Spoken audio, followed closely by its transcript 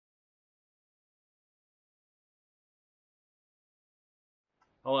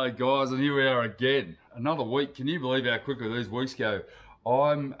Hello guys, and here we are again. Another week. Can you believe how quickly these weeks go?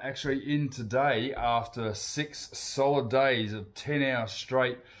 I'm actually in today after 6 solid days of 10 hours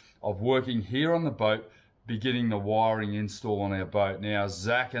straight of working here on the boat, beginning the wiring install on our boat. Now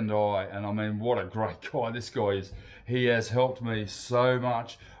Zach and I mean what a great guy this guy is. He has helped me so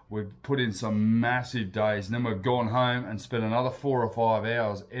much. We've put in some massive days, and then we've gone home and spent another 4 or 5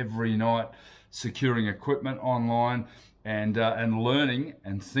 hours every night securing equipment online and learning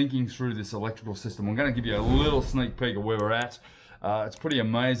and thinking through this electrical system. I'm going to give you a little sneak peek of where we're at. It's pretty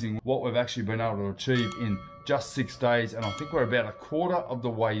amazing what we've actually been able to achieve in just 6 days, and I think we're about a quarter of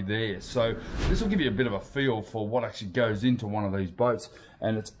the way there. So this will give you a bit of a feel for what actually goes into one of these boats,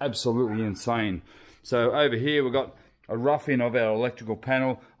 and it's absolutely insane. So over here we've got a rough in of our electrical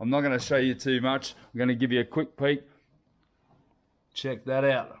panel. I'm not going to show you too much. I'm going to give you a quick peek. Check that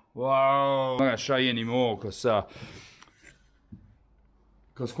out. Whoa! I'm not going to show you anymore because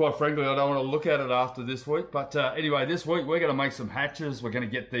quite frankly I don't want to look at it after this week. But anyway, this week we're going to make some hatches. We're going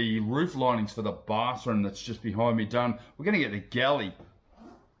to get the roof linings for the bathroom that's just behind me done. We're going to get the galley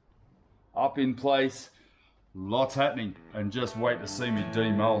up in place. Lots happening, and just wait to see me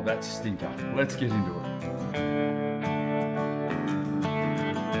demold that stinker. Let's get into it.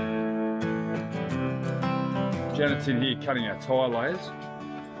 Janet's in here cutting our tyre layers,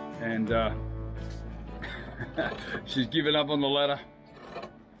 and she's given up on the ladder.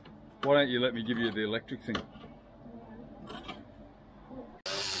 Why don't you let me give you the electric thing?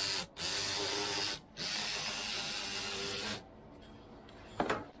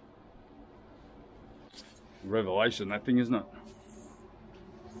 Revelation, that thing, isn't it?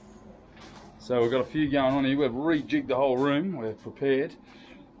 So we've got a few going on here. We've rejigged the whole room. We're prepared.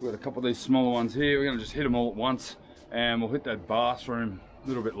 We've got a couple of these smaller ones here. We're going to just hit them all at once, and we'll hit that bathroom a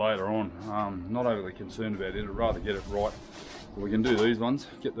little bit later on. Not overly concerned about it. I'd rather get it right. We can do these ones,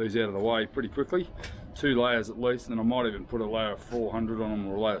 get these out of the way pretty quickly. 2 layers at least, and I might even put a layer of 400 on them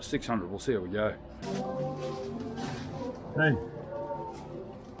or a layer of 600. We'll see how we go. Hey,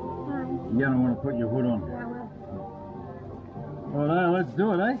 you're going to want to put your hood on. Righto, let's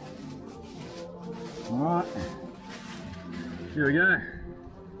do it, eh? Alright, here we go.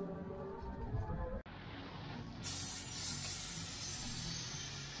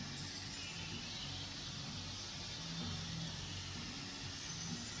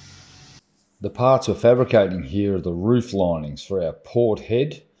 The parts we're fabricating here are the roof linings for our port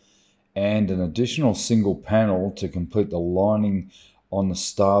head and an additional single panel to complete the lining on the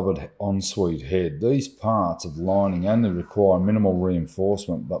starboard ensuite head. These parts of lining only require minimal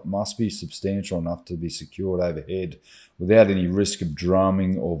reinforcement but must be substantial enough to be secured overhead without any risk of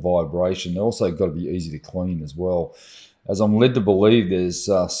drumming or vibration. They've also got to be easy to clean as well. As I'm led to believe, there's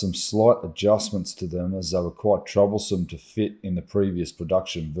some slight adjustments to them as they were quite troublesome to fit in the previous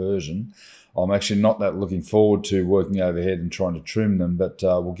production version. I'm actually not that looking forward to working overhead and trying to trim them, but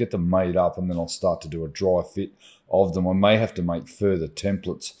we'll get them made up and then I'll start to do a dry fit of them. I may have to make further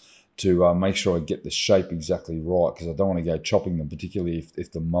templates to make sure I get the shape exactly right, because I don't want to go chopping them, particularly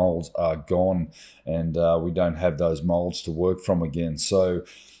if the molds are gone and we don't have those molds to work from again. So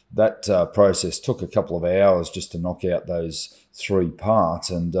that process took a couple of hours just to knock out those 3 parts,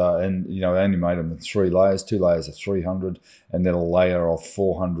 and you know, I only made them in 3 layers, 2 layers of 300 and then a layer of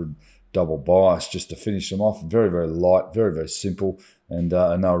 400 double bias just to finish them off. Very, very light, very, very simple, and they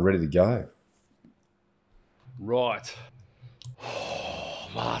were ready to go. Right.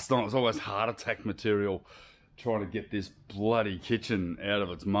 Last night was almost heart attack material trying to get this bloody kitchen out of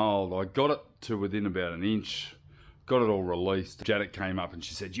its mould. I got it to within about an inch. Got it all released. Janet came up and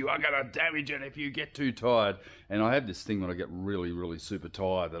she said, "You are going to damage it if you get too tired." And I have this thing when I get really, really super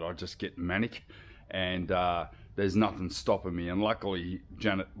tired that I just get manic, and there's nothing stopping me. And luckily,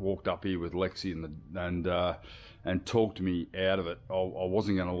 Janet walked up here with Lexi and talked me out of it. I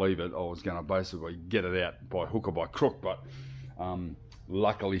wasn't going to leave it. I was going to basically get it out by hook or by crook, but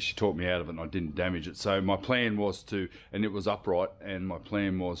luckily she talked me out of it and I didn't damage it. So my plan was to, and it was upright, and my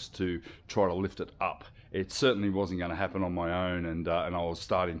plan was to try to lift it up. It certainly wasn't going to happen on my own, and I was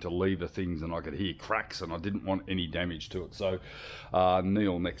starting to lever things and I could hear cracks and I didn't want any damage to it. So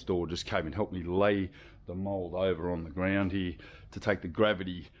Neil next door just came and helped me lay the mould over on the ground here to take the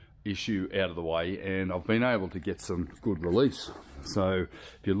gravity issue out of the way, and I've been able to get some good release. So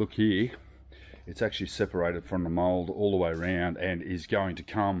if you look here, it's actually separated from the mould all the way around and is going to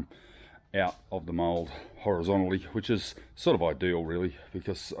come out of the mould horizontally, which is sort of ideal really,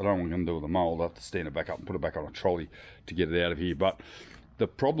 because I don't know what I'm going to do with the mould. I have to stand it back up and put it back on a trolley to get it out of here. But the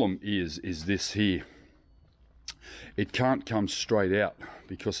problem is this here. it can't come straight out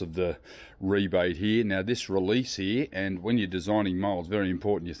because of the rebate here. Now this release here, and when you're designing moulds, very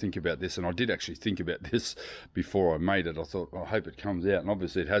important you think about this, and I did actually think about this before I made it. I thought, I hope it comes out, and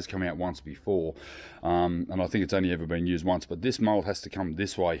obviously it has come out once before, and I think it's only ever been used once, but this mould has to come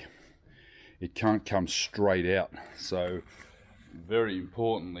this way. It can't come straight out. So very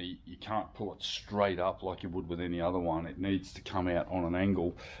importantly, you can't pull it straight up like you would with any other one. It needs to come out on an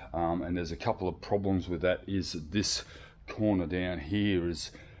angle, and there's a couple of problems with that. Is this corner down here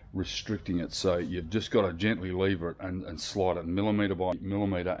is restricting it, so you've just got to gently lever it and slide it millimetre by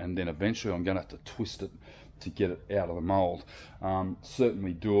millimetre, and then eventually I'm going to have to twist it to get it out of the mould.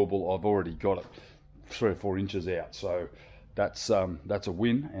 Certainly doable. I've already got it 3 or 4 inches out, so that's a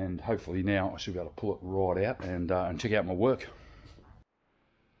win, and hopefully now I should be able to pull it right out and check out my work.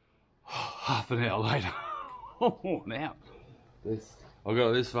 Half an hour later, I'm worn out. I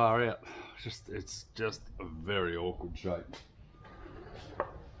got it this far out. It's just a very awkward shape.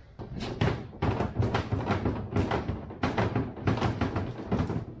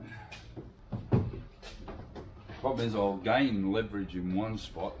 Problem is, I'll gain leverage in one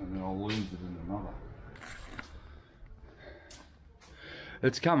spot and then I'll lose it in another.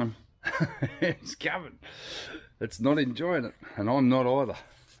 It's coming. It's coming. It's not enjoying it, and I'm not either.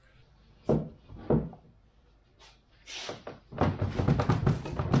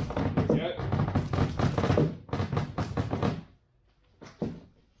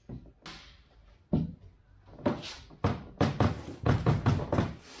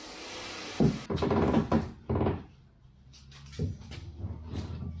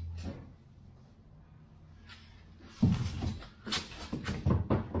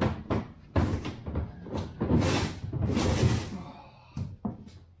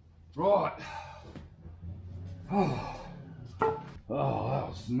 Right. Oh, that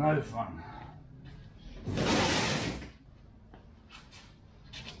was no fun.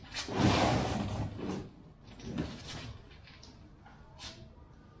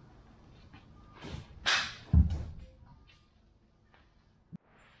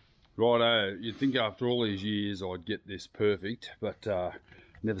 Righto, you'd think after all these years I'd get this perfect, but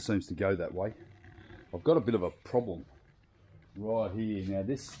never seems to go that way. I've got a bit of a problem right here. Now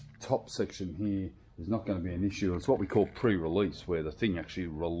this top section here is not going to be an issue. It's what we call pre-release, where the thing actually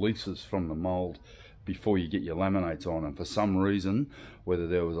releases from the mould before you get your laminates on, and for some reason, whether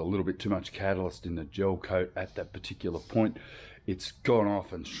there was a little bit too much catalyst in the gel coat at that particular point, it's gone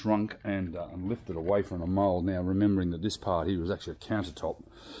off and shrunk and lifted away from the mould. Now remembering that this part here was actually a countertop,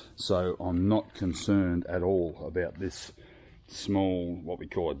 so I'm not concerned at all about this small, what we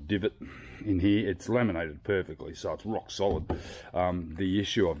call a divot in here. It's laminated perfectly, so it's rock solid. The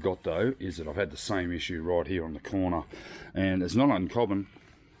issue I've got though is that I've had the same issue right here on the corner, and it's not uncommon.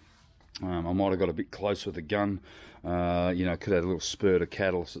 I might have got a bit close with the gun, you know, could have a little spurt of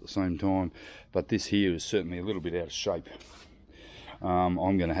catalyst at the same time, but this here is certainly a little bit out of shape. I'm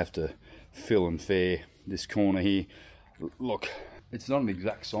going to have to fill and fair this corner here. Look, it's not an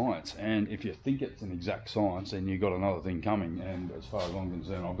exact science, and if you think it's an exact science, then you've got another thing coming, and as far as I'm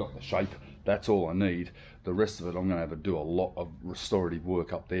concerned, I've got the shape. That's all I need. The rest of it, I'm going to have to do a lot of restorative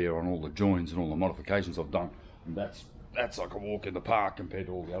work up there on all the joins and all the modifications I've done, and that's like a walk in the park compared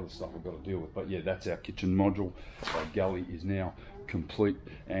to all the other stuff I've got to deal with. But yeah, that's our kitchen module. Our galley is now complete,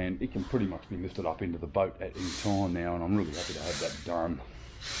 and it can pretty much be lifted up into the boat at any time now, and I'm really happy to have that done.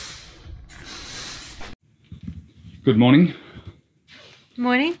 Good morning.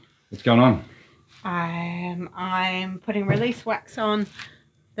 Morning. What's going on? I'm putting release wax on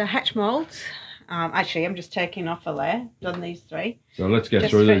the hatch moulds. Actually, I'm just taking off a layer. Done these 3. So let's go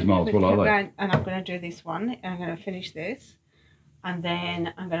through these moulds. What are they? And I'm going to do this one. I'm going to finish this, and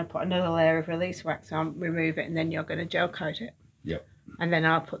then I'm going to put another layer of release wax on, remove it, and then you're going to gel coat it. Yep. And then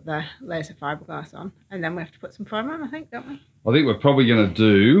I'll put the layers of fiberglass on, and then we have to put some primer on, I think, don't we? I think we're probably going to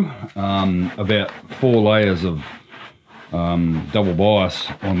do about 4 layers of double bias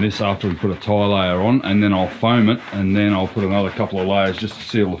on this after we put a tie layer on, and then I'll foam it, and then I'll put another couple of layers just to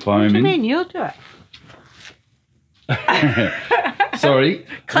seal the foam in. What do you mean you'll do it? Sorry,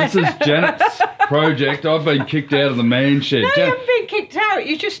 this is Janet's project. I've been kicked out of the man shed. No, you haven't been kicked out.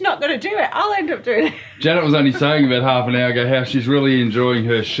 You're just not going to do it. I'll end up doing it. Janet was only saying about half an hour ago how she's really enjoying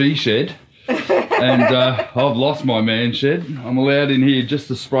her she shed. And I've lost my man shed. I'm allowed in here just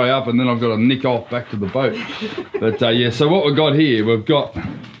to spray up, and then I've got to nick off back to the boat. But yeah, so what we've got here, we've got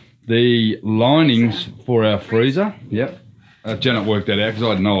the linings for our freezer. Yep. Janet worked that out because I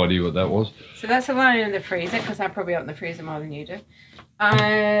had no idea what that was. So that's the lining in the freezer, because I probably open the freezer more than you do.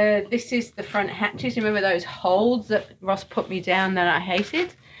 This is the front hatches. Remember those holes that Ross put me down that I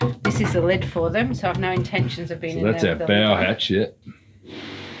hated? This is the lid for them, so I've no intentions of being in there. That's our bow hatch, yeah.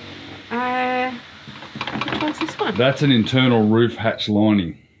 Which one's this one? That's an internal roof hatch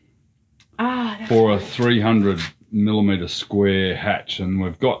lining. Ah, that's for a right. 300mm square hatch, and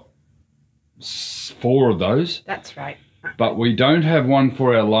we've got 4 of those. That's right. But we don't have one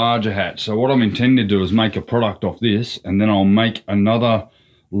for our larger hatch. So what I'm intending to do is make a product off this, and then I'll make another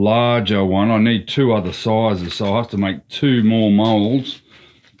larger one. I need 2 other sizes, so I have to make 2 more molds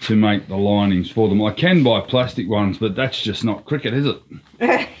to make the linings for them. I can buy plastic ones, but that's just not cricket, is it?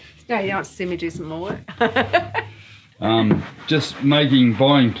 No, you want to see me do some more work. Just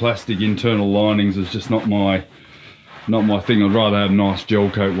buying plastic internal linings is just not my thing. I'd rather have nice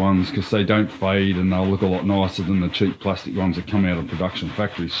gel coat ones because they don't fade and they'll look a lot nicer than the cheap plastic ones that come out of production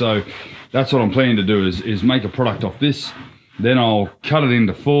factories. So that's what I'm planning to do is make a product off this. Then I'll cut it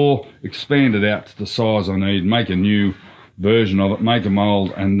into 4, expand it out to the size I need, make a new version of it, make a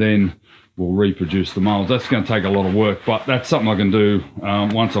mold, and then we'll reproduce the molds. That's going to take a lot of work, but that's something I can do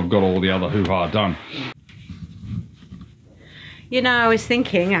once I've got all the other hoo-ha done. You know, I was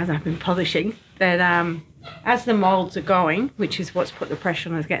thinking, as I've been polishing, that as the moulds are going, which is what's put the pressure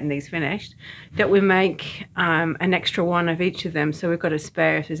on us getting these finished, that we make an extra one of each of them, so we've got a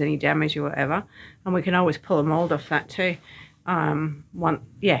spare if there's any damage or whatever, and we can always pull a mould off that too.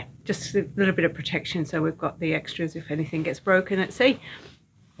 Just a little bit of protection, so we've got the extras if anything gets broken at sea.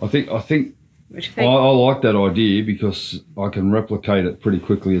 I think What do you think? I like that idea because I can replicate it pretty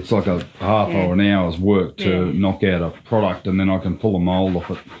quickly. It's like a half or an hour's work to knock out a product, and then I can pull a mould off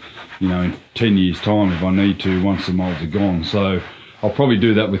it, you know, in 10 years time if I need to, once the moulds are gone. So I'll probably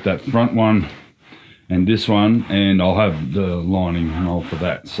do that with that front one and this one, and I'll have the lining mould for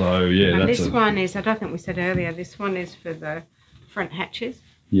that. So yeah, and that's this one is, I don't think we said earlier, this one is for the front hatches.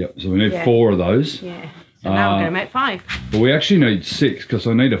 Yep, so we need 4 of those. Yeah, so now we're going to make 5. But we actually need 6 because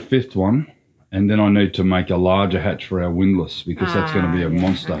I need a 5th one, and then I need to make a larger hatch for our windlass because that's going to be a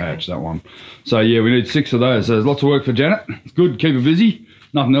monster hatch, that one. So yeah, we need 6 of those. So there's lots of work for Janet. It's good, keep her busy.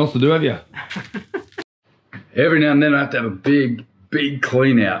 Nothing else to do, have you? Every now and then I have to have a big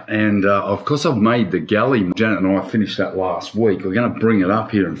clean out, and of course I've made the galley. Janet and I finished that last week. We're going to bring it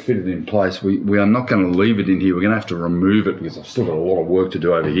up here and fit it in place. We are not going to leave it in here. We're going to have to remove it because I've still got a lot of work to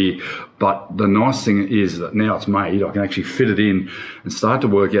do over here. But the nice thing is that now it's made, I can actually fit it in and start to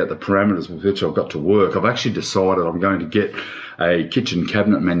work out the parameters with which I've got to work. I've actually decided I'm going to get a kitchen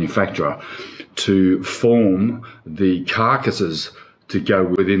cabinet manufacturer to form the carcasses to go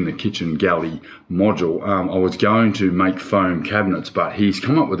within the kitchen galley module. I was going to make foam cabinets, but he's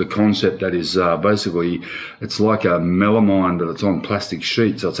come up with a concept that is basically, it's like a melamine, but it's on plastic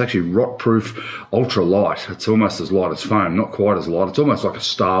sheet. So it's actually rot proof, ultra light. It's almost as light as foam, not quite as light. It's almost like a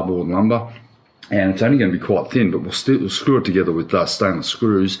starboard lumber. And it's only going to be quite thin, but we'll screw it together with stainless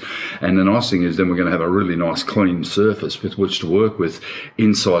screws. And the nice thing is then we're going to have a really nice clean surface with which to work with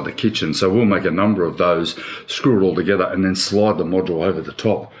inside the kitchen. So we'll make a number of those, screw it all together, and then slide the module over the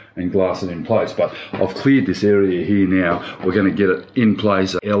top and glass it in place. But I've cleared this area here now. We're going to get it in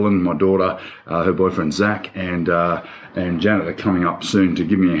place. Ellen, my daughter, her boyfriend Zach, and Janet are coming up soon to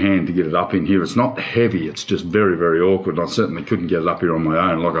give me a hand to get it up in here. It's not heavy, it's just very, very awkward. I certainly couldn't get it up here on my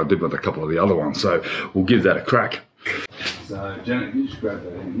own like I did with a couple of the other ones. So we'll give that a crack. So Janet, can you just grab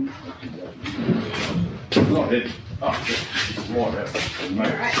that in? It's not heavy. Oh, it's light out.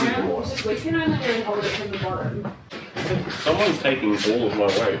 We can only really hold it from the bottom. Someone's taking all of my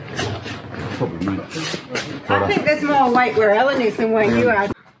weight. Probably me. I think there's more weight where Ellen is than where you are.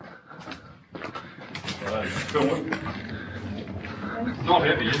 Not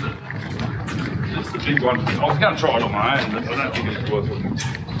heavy, is it? It's the big one. I was going to try it on my own, but I don't think it's worth it.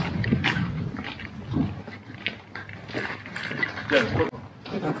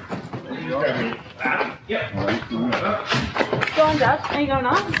 Go on, Dad. Are you going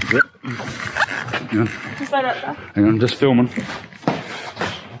up? Yep. Hang on. Just like that, Dad. Hang on, just filming.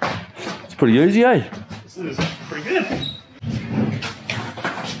 It's pretty easy, eh? This is pretty good.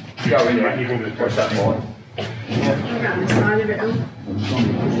 Go in, mate. You can just push that line. Around the side of it.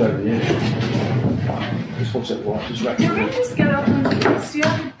 Push over the edge. Just watch that line. Just wrap Do you want me to just get up and do this? You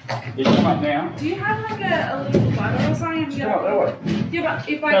come up now. Do you have like a little butter or something? Come up that way. Yeah, but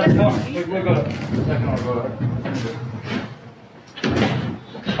if I That's get fine. We've got it.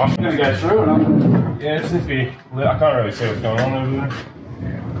 I'm going to go through and I'm... Yeah, it's iffy. I can't really see what's going on over there.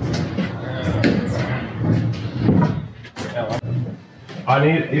 I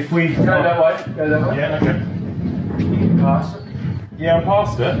need, if we... Go that way. Go that way. Yeah, okay. Past it. Yeah, I'm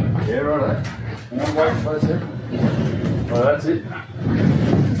past it. Yeah, right. Wait for a second. Well, that's it.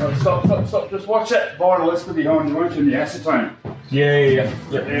 Oh, stop. Just watch that vinyl ester behind you, won't you, and the acetone. Yeah.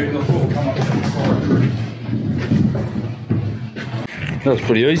 The floor come up. That was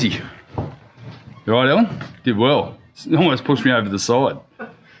pretty easy. You right, Ellen? Did well. It almost pushed me over the side.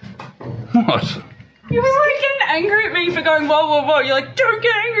 What? You was like getting angry at me for going whoa, whoa, whoa. You're like, don't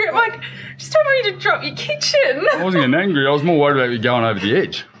get angry. I'm like, just tell me to drop your kitchen. I wasn't getting angry. I was more worried about you going over the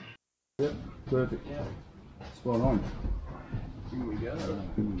edge. Yep, perfect. Spot on. Here we go.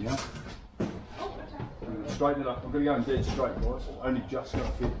 Straighten it up. I'm going to go in dead straight, guys. Only just got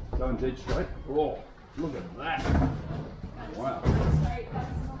to fit. Going dead straight. Oh, look at that. Wow.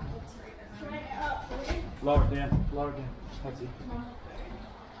 Lower it down. Lower it down. That's it.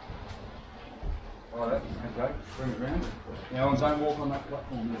 Alright, okay. Bring it round. Now, don't walk on that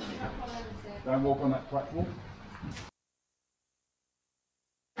platform. Don't walk on that platform.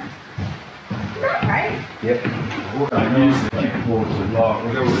 Okay. Yep. Don't use the kickboard to lower.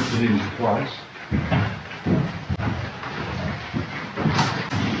 We're going to lift it into place.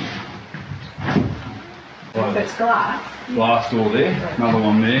 If it's glass. Glass door there, another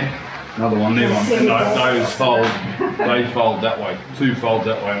one there, another one there. And those fold, they fold that way. Two fold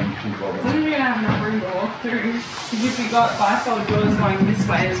that way and two fold that way. You're going to have enough room to walk through. Because if you've got bifold doors going this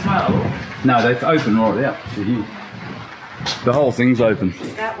way as well. No, they open right out to here. The whole thing's open.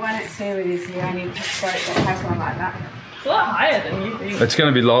 That one at Seawood is the only boat that has one like that. It's a lot higher than you think. It's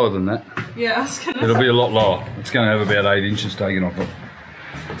going to be lower than that. Yeah, I was going to It'll be a lot lower. It's going to have about 8 inches taken off it.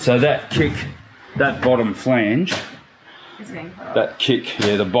 So that kick, that bottom flange, that kick,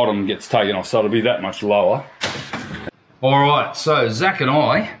 yeah, the bottom gets taken off, so it'll be that much lower. Alright, so Zach and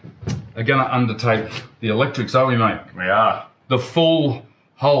I are going to undertake the electrics, aren't we, mate? We are. The full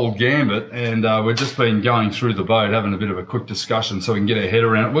whole gambit, and we've just been going through the boat, having a bit of a quick discussion so we can get our head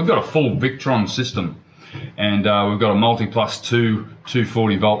around it. We've got a full Victron system, and we've got a multi-plus 2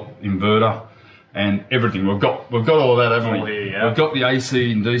 240 volt inverter and everything. We've got all of that, haven't we? Yeah. We've got the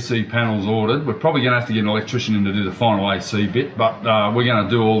AC and DC panels ordered. We're probably going to have to get an electrician in to do the final AC bit, but we're going to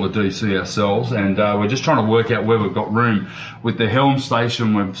do all the DC ourselves, and we're just trying to work out where we've got room. With the helm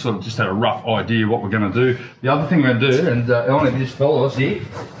station, we've sort of just had a rough idea what we're going to do. The other thing we're going to do, and Ellen, if you just follow us here.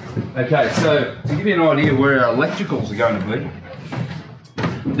 Okay, so to give you an idea where our electricals are going to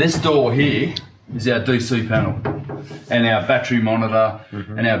be, this door here is our DC panel, and our battery monitor,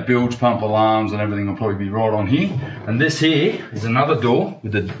 and our bilge pump alarms and everything will probably be right on here. And this here is another door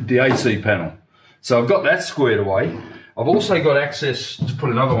with the AC panel. So I've got that squared away. I've also got access to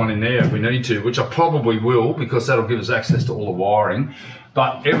put another one in there if we need to, which I probably will, because that'll give us access to all the wiring.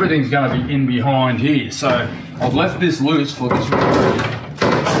 But everything's going to be in behind here. So I've left this loose for this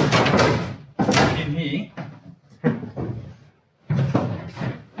in here.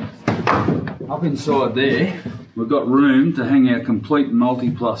 Up inside there, we've got room to hang our complete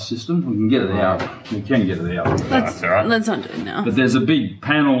multi-plus system. We can get it out. We can get it out. Let's not do it now. But there's a big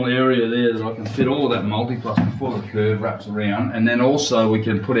panel area there that I can fit all of that multi-plus before the curve wraps around. And then also we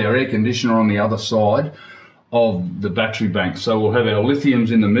can put our air conditioner on the other side of the battery bank. So we'll have our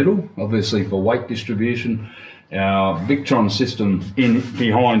lithiums in the middle, obviously for weight distribution. Our Victron system in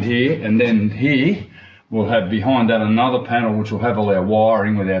behind here, and then here we'll have behind that another panel which will have all our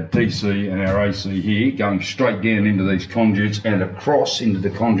wiring with our DC and our AC here going straight down into these conduits and across into the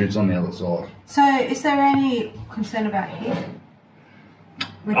conduits on the other side. So is there any concern about heat?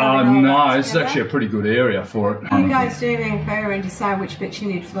 No, it's actually a pretty good area for it. You guys do inquire and decide which bits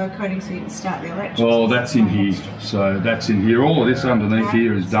you need flow coating so you can start the electrics? Well, that's in here. So that's in here. All of this underneath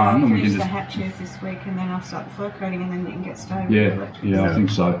here is done. I'll And we finish can the just... hatches this week and then I'll start the flow coating and then you can get started Yeah, with the electrics. yeah, I think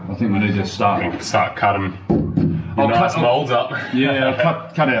so. I think we need to start. Start cutting nice moulds up. Yeah,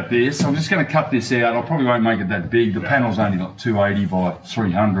 I'll cut out this. I'm just going to cut this out. I probably won't make it that big. The panel's only like 280 by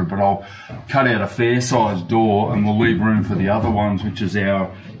 300, but I'll cut out a fair sized door and we'll leave room for the other ones, which is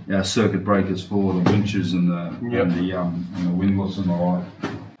our circuit breakers for the winches and the windlass and the like.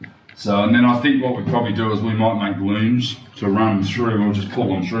 So, and then I think what we probably do is we might make looms to run through. We'll just pull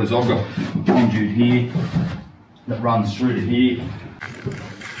them through. So I've got a conduit here that runs through to here.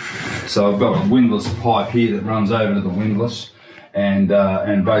 So I've got a windlass pipe here that runs over to the windlass, and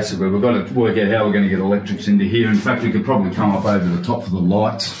basically we've got to work out how we're going to get electrics into here. In fact, we could probably come up over the top for the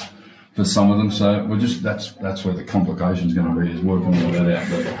lights for some of them. So we're just that's where the complication's going to be, is working all that out.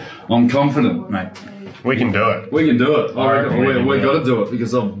 But I'm confident, mate. We can do it. We can do it. We've got to do it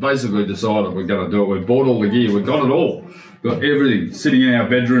because I've basically decided we're going to do it. We've bought all the gear. We've got it all. We've got everything sitting in our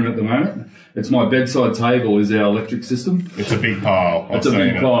bedroom at the moment. It's my bedside table is our electric system. It's a big pile. It's a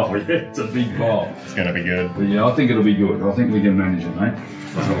big pile. Yeah, it's a big pile. It's going to be good. But yeah, I think it'll be good. I think we can manage it, mate.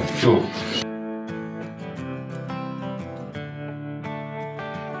 Cool.